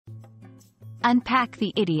Unpack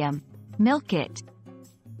the idiom. Milk it.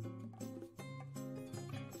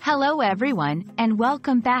 Hello everyone, and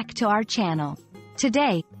welcome back to our channel.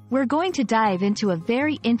 Today, we're going to dive into a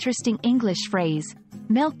very interesting English phrase,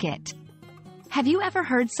 milk it. Have you ever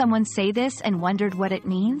heard someone say this and wondered what it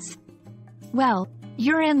means? Well,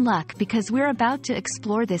 you're in luck because we're about to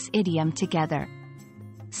explore this idiom together.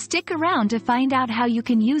 Stick around to find out how you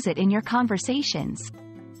can use it in your conversations.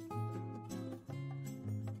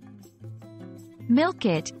 Milk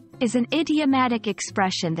it is an idiomatic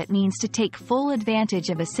expression that means to take full advantage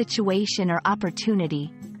of a situation or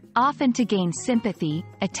opportunity, often to gain sympathy,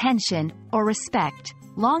 attention, or respect,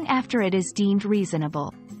 long after it is deemed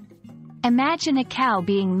reasonable. Imagine a cow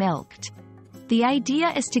being milked. The idea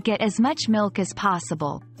is to get as much milk as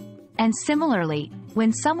possible. And similarly,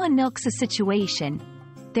 when someone milks a situation,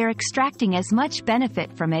 they're extracting as much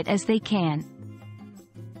benefit from it as they can.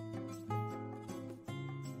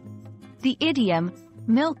 The idiom,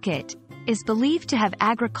 milk it, is believed to have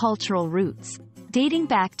agricultural roots, dating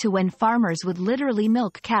back to when farmers would literally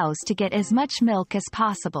milk cows to get as much milk as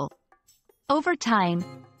possible. Over time,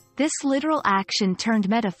 this literal action turned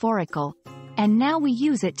metaphorical, and now we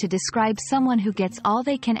use it to describe someone who gets all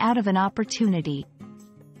they can out of an opportunity.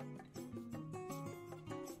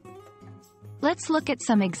 Let's look at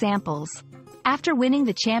some examples. After winning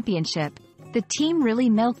the championship, the team really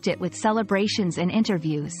milked it with celebrations and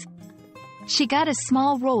interviews. She got a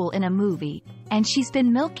small role in a movie, and she's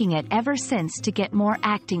been milking it ever since to get more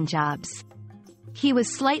acting jobs. He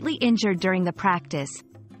was slightly injured during the practice,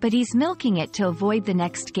 but he's milking it to avoid the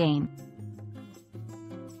next game.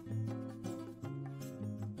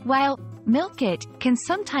 While milk it can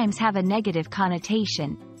sometimes have a negative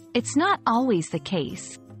connotation, it's not always the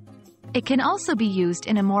case. It can also be used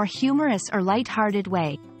in a more humorous or lighthearted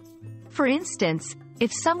way. For instance,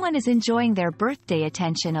 if someone is enjoying their birthday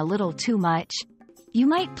attention a little too much, you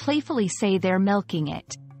might playfully say they're milking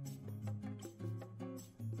it.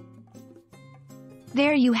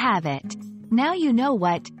 There you have it. Now you know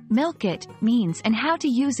what milk it means and how to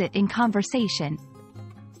use it in conversation.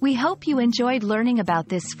 We hope you enjoyed learning about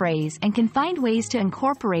this phrase and can find ways to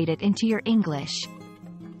incorporate it into your English.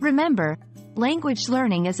 Remember, language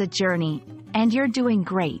learning is a journey, and you're doing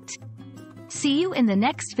great. See you in the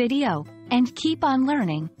next video, and keep on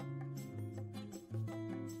learning.